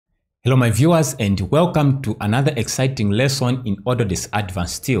Hello my viewers, and welcome to another exciting lesson in Autodesk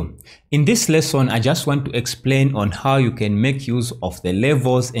Advanced Steel. In this lesson, I just want to explain on how you can make use of the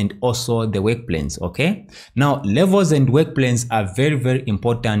levels and also the work planes, okay? Now, levels and work planes are very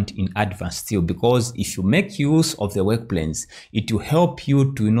important in Advanced Steel because if you make use of the work planes, it will help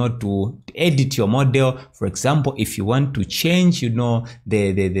you to, to edit your model. For example, if you want to change,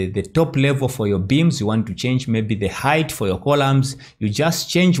 the top level for your beams, you want to change maybe the height for your columns, you just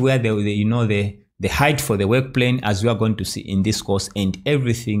change where the height for the work plane, as we are going to see in this course, and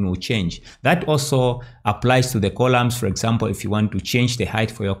everything will change. That also applies to the columns. For example, if you want to change the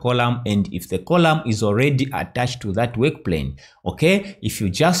height for your column, and if the column is already attached to that work plane, okay, if you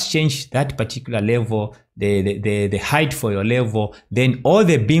just change that particular level, the height for your level, then all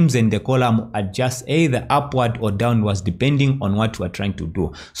the beams in the column adjust either upward or downwards depending on what you are trying to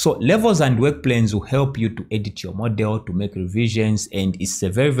do. So levels and work planes will help you to edit your model, to make revisions, and it's a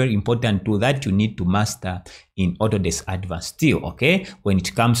very important tool that you need to master in Autodesk Advanced Steel, okay? When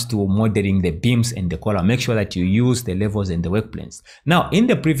it comes to modeling the beams and the column, make sure that you use the levels and the work planes. Now, in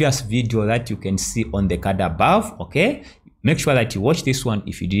the previous video that you can see on the card above, okay, make sure that you watch this one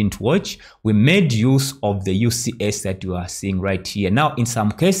if you didn't watch. We made use of the UCS that you are seeing right here. Now, in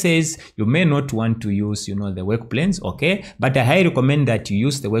some cases, you may not want to use, the work planes, okay? But I highly recommend that you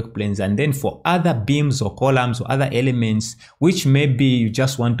use the work planes, and then for other beams or columns or other elements, which maybe you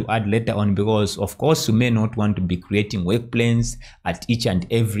just want to add later on, because of course, you may not want to be creating work planes at each and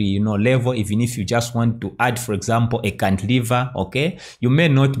every, level. Even if you just want to add, for example, a cantilever, okay? You may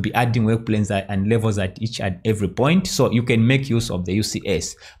not be adding work planes and levels at each and every point. So you can make use of the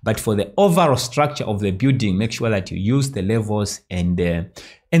UCS, but for the overall structure of the building, make sure that you use the levels and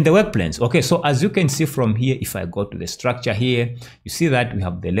the work planes. Okay, so as you can see from here, if I go to the structure here, you see that we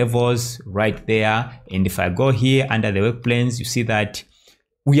have the levels right there, and if I go here under the work planes, you see that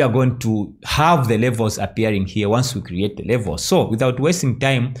we are going to have the levels appearing here once we create the levels. So without wasting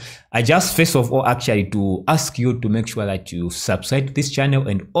time, I just first of all actually to ask you to make sure that you subscribe to this channel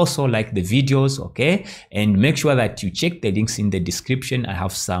and also like the videos, okay? And make sure that you check the links in the description. I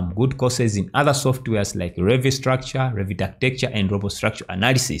have some good courses in other softwares like Revit Structure, Revit Architecture, and Robot Structure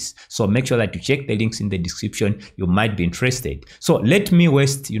Analysis. So make sure that you check the links in the description. You might be interested. So let me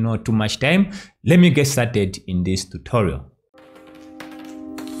waste, too much time. Let me get started in this tutorial.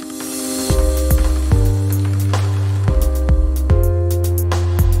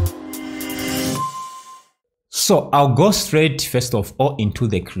 So I'll go straight first of all into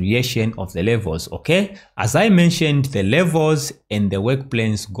the creation of the levels, okay? As I mentioned, the levels and the work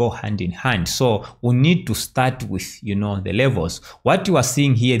planes go hand in hand. So we need to start with, the levels. What you are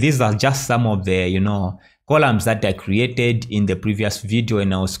seeing here, these are just some of the, columns that I created in the previous video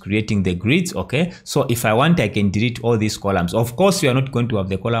when I was creating the grids, okay? So if I want, I can delete all these columns. Of course, you are not going to have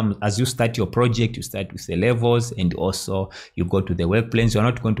the columns. As you start your project, you start with the levels and also you go to the work planes. You're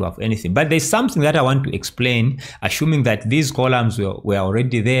not going to have anything. But there's something that I want to explain, assuming that these columns were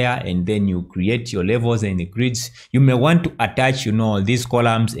already there, and then you create your levels and the grids. You may want to attach, these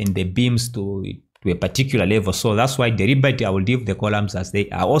columns and the beams to a particular level. So that's why deliberately I will leave the columns as they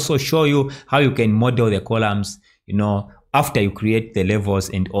are. I'll also show you how you can model the columns, after you create the levels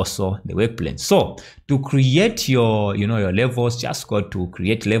and also the work plane. So to create your, your levels, just go to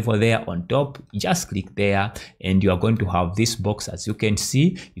create level there on top, just click there, and you are going to have this box. As you can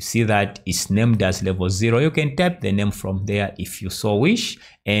see, you see that it's named as level 0. You can type the name from there if you so wish.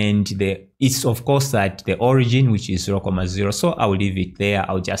 And it's of course at the origin, which is 0,0. So I'll leave it there.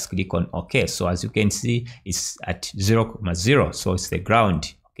 I'll just click on OK. So as you can see, it's at 0,0. So it's the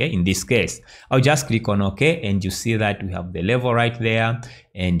ground. Okay, in this case, I'll just click on OK, and you see that we have the level right there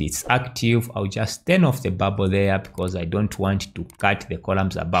and it's active. I'll just turn off the bubble there because I don't want to cut the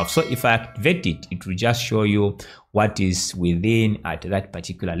columns above. So if I activate it, it will just show you what is within at that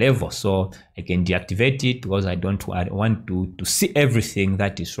particular level. So I can deactivate it because I don't want to see everything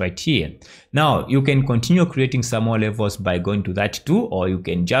that is right here. Now you can continue creating some more levels by going to that too, or you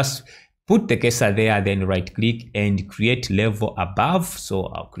can just put the cursor there, then right click and create level above. So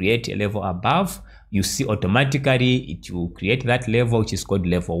I'll create a level above. You see automatically it will create that level, which is called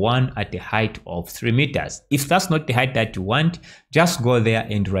level 1 at a height of 3 meters. If that's not the height that you want, just go there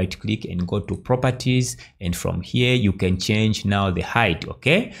and right click and go to properties. And from here, you can change now the height,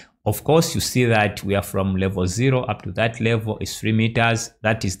 okay? Of course, you see that we are from level 0 up to that level is 3 meters.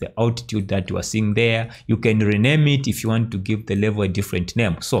 That is the altitude that you are seeing there. You can rename it if you want to give the level a different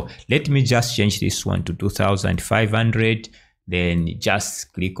name. So let me just change this one to 2500. Then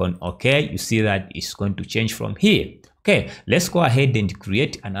just click on OK. You see that it's going to change from here. Okay, let's go ahead and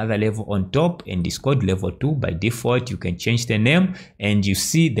create another level on top, and it's called level 2. By default, you can change the name, and you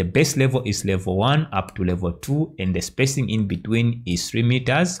see the base level is level 1 up to level 2, and the spacing in between is 3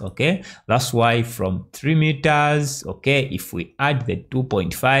 meters. Okay, that's why from 3 meters, okay, if we add the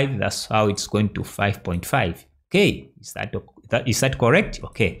 2.5, that's how it's going to 5.5. Okay, is that correct?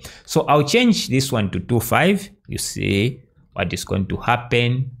 Okay, so I'll change this one to 2.5. You see what is going to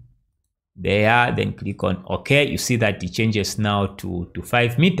happen there, then click on OK. You see that it changes now to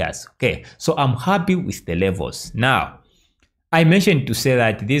 5 meters. Okay, so I'm happy with the levels. Now, I mentioned to say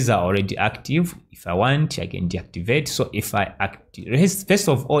that these are already active. If I want, I can deactivate. So if I first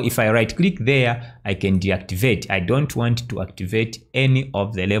of all, if I right click there, I can deactivate. I don't want to activate any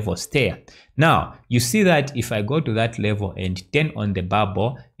of the levels there. Now, you see that if I go to that level and turn on the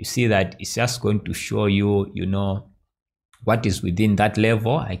bubble, you see that it's just going to show you, what is within that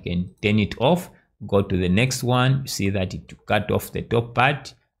level. I can turn it off, go to the next one. You see that it cut off the top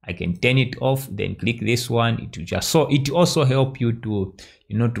part. I can turn it off, then click this one. It will just, so it also help you to,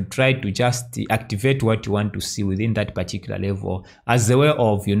 to try to just activate what you want to see within that particular level as a way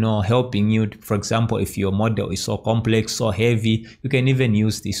of, helping you. For example, if your model is so complex, so heavy, you can even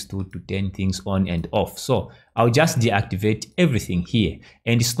use this tool to turn things on and off. So I'll just deactivate everything here.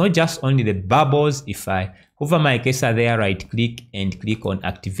 And it's not just only the bubbles. If I hover my cursor there, right click and click on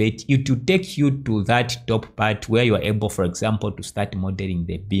activate, it will take you to that top part where you are able, for example, to start modeling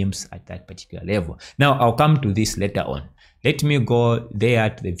the beams at that particular level. Now I'll come to this later on. Let me go there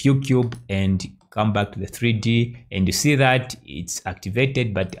to the view cube and come back to the 3D, and you see that it's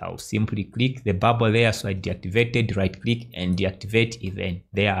activated, but I'll simply click the bubble there. So I deactivated, right click and deactivate even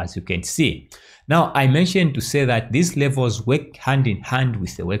there, as you can see. Now, I mentioned to say that these levels work hand in hand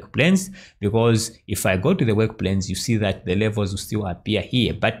with the work planes, because if I go to the work planes, you see that the levels will still appear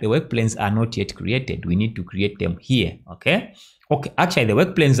here, but the work planes are not yet created. We need to create them here. Okay. Okay, actually the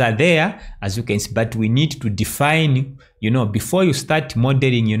work planes are there, as you can see, but we need to define, before you start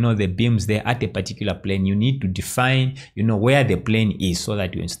modeling, the beams there at a particular plane, you need to define, where the plane is, so that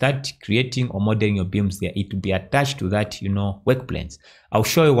when you start creating or modeling your beams there, it will be attached to that, work planes. I'll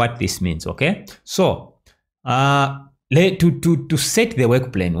show you what this means, okay? So, to set the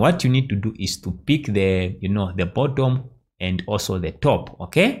work plane, what you need to do is to pick the, the bottom and also the top,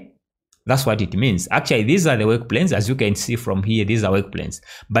 okay? That's what it means. Actually, these are the work planes. As you can see from here, these are work planes.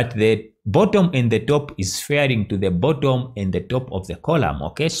 But the bottom and the top is fairing to the bottom and the top of the column.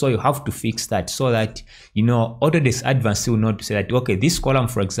 Okay, so you have to fix that so that, Autodesk Advanced will know to say that, okay, this column,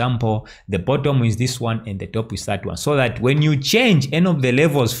 for example, the bottom is this one and the top is that one. So that when you change any of the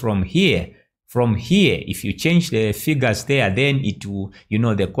levels from here, if you change the figures there, then it will,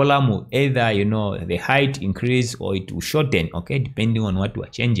 the column will either, the height increase or it will shorten, okay, depending on what we are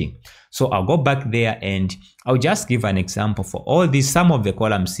changing. So I'll go back there and I'll just give an example for all these. Some of the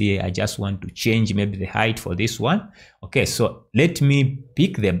columns here, I just want to change maybe the height for this one. Okay, so let me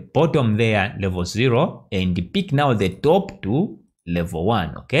pick the bottom there, level 0, and pick now the top to level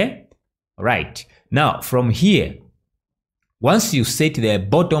 1, okay? All right, now from here, once you set the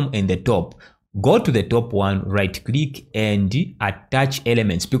bottom and the top, go to the top one, right click and attach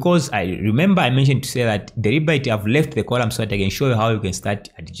elements, because I remember I mentioned to say that deliberately I've left the column so that I can show you how you can start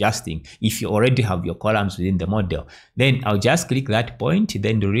adjusting if you already have your columns within the model. Then I'll just click that point,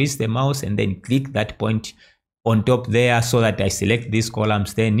 then release the mouse and then click that point on top there so that I select these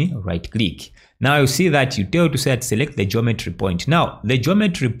columns, then right click. Now you see that you tell to say that select the geometry point. Now the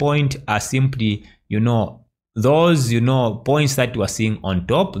geometry point are simply, those points that you are seeing on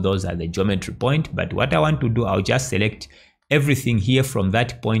top, those are the geometry point. But what I want to do, I'll just select everything here from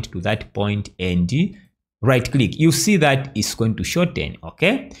that point to that point and right click. You see that it's going to shorten.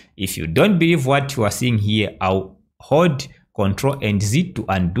 Okay, if you don't believe what you are seeing here, I'll hold Ctrl and Z to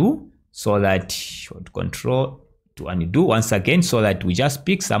undo, so that Ctrl to undo once again, so that we just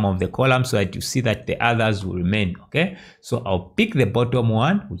pick some of the columns so that you see that the others will remain. Okay, so I'll pick the bottom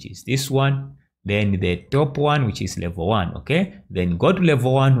one, which is this one, then the top one, which is level 1. Okay, then go to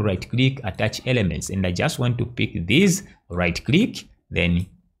level 1, right click, attach elements, and I just want to pick these, right click, then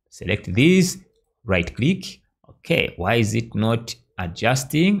select these, right click. Okay, why is it not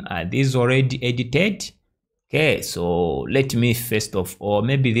adjusting? Are these already edited? Okay, so let me first of all,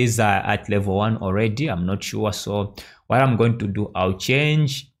 maybe these are at level 1 already, I'm not sure. So what I'm going to do, I'll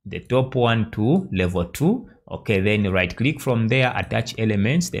change the top one to level 2. Okay, then right click from there, attach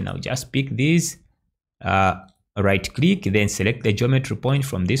elements, then I'll just pick these, right click, then select the geometry point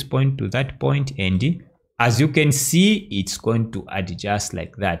from this point to that point, and as you can see, it's going to adjust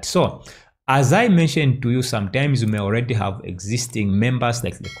like that. So as I mentioned to you, sometimes you may already have existing members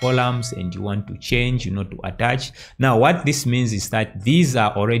like the columns and you want to change, to attach. Now, what this means is that these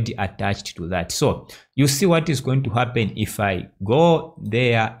are already attached to that. So you see what is going to happen if I go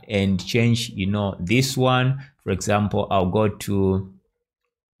there and change, this one. For example, I'll go to,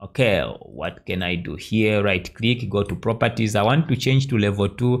 okay, what can I do here? Right click, go to properties. I want to change to level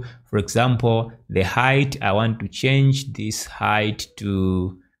 2. For example, the height, I want to change this height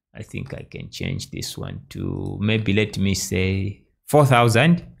to, I think I can change this one to maybe, let me say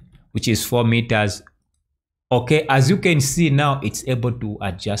 4,000, which is 4 meters. Okay, as you can see now, it's able to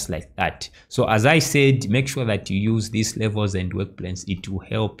adjust like that. So as I said, make sure that you use these levels and work planes. It will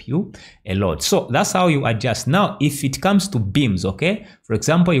help you a lot. So that's how you adjust. Now, if it comes to beams, okay, for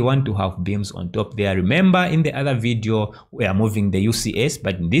example, you want to have beams on top there. Remember in the other video, we are moving the UCS,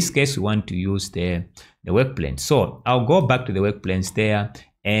 but in this case, we want to use the work plane. So I'll go back to the work planes there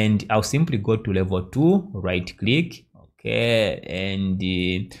and I'll simply go to level 2, right click. Okay, and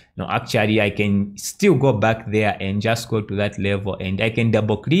no, actually I can still go back there and just go to that level and I can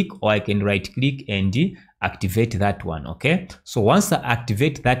double click or I can right click and activate that one. Okay, so once I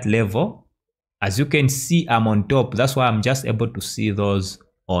activate that level, as you can see, I'm on top. That's why I'm just able to see those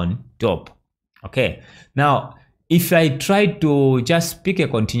on top. Okay, now if I try to just pick a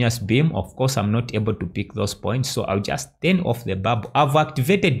continuous beam, of course I'm not able to pick those points, so I'll just turn off the bubble. I've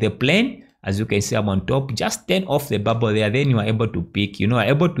activated the plane. As you can see, I'm on top. Just turn off the bubble there, then you are able to pick, you are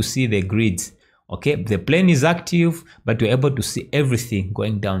able to see the grids. Okay, the plane is active, but you're able to see everything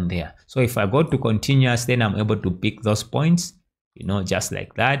going down there. So if I go to continuous, then I'm able to pick those points, just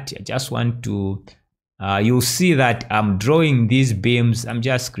like that. I just want to, you'll see that I'm drawing these beams. I'm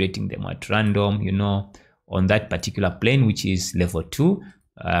just creating them at random, on that particular plane, which is level 2.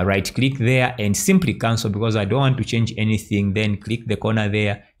 Right click there and simply cancel because I don't want to change anything. Then click the corner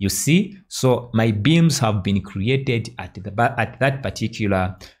there. You see, so my beams have been created at that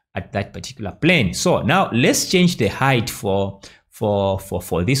particular plane. So now let's change the height for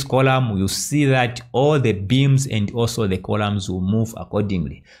this column. You see that all the beams and also the columns will move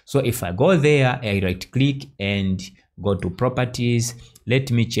accordingly. So if I go there, I right click and go to properties.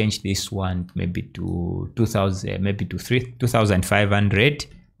 Let me change this one maybe to 2000, maybe to 2500.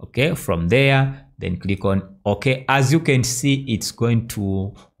 Okay, from there, then click on OK. As you can see, it's going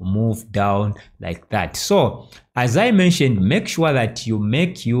to move down like that. So as I mentioned, make sure that you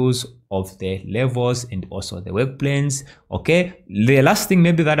make use of the levels and also the work planes. Okay, the last thing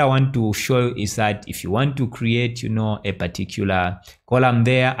maybe that I want to show you is that if you want to create, a particular column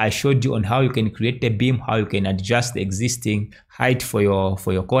there, I showed you on how you can create a beam, how you can adjust the existing height for your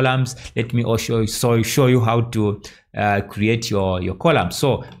columns. Let me also show you how to create your column.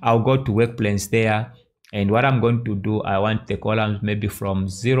 So I'll go to work planes there. And what I'm going to do, I want the columns maybe from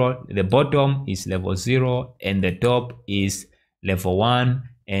 0, the bottom is level 0 and the top is level 1.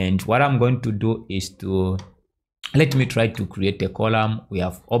 And what I'm going to do is to, let me try to create a column. We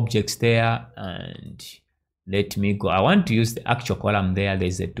have objects there and let me go. I want to use the actual column there.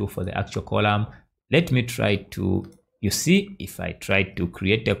 There's a 2 for the actual column. Let me try to, you see, if I try to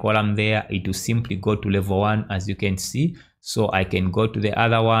create a column there, it will simply go to level 1, as you can see. So I can go to the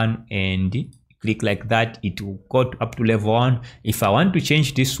other one and click like that. It will go up to level 1. If I want to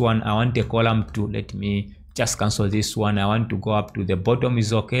change this one, I want a column to, let me just cancel this one. I want to go up to the bottom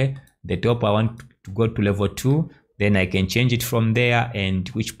is okay. The top, I want to go to level 2. Then I can change it from there. And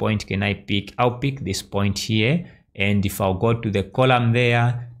which point can I pick? I'll pick this point here. And if I'll go to the column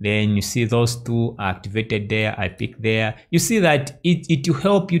there, then you see those 2 are activated there. I pick there. You see that it will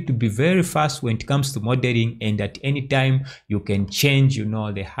help you to be very fast when it comes to modeling, and at any time you can change,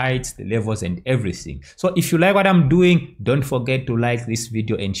 the heights, the levels and everything. So if you like what I'm doing, don't forget to like this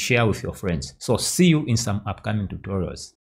video and share with your friends. So see you in some upcoming tutorials.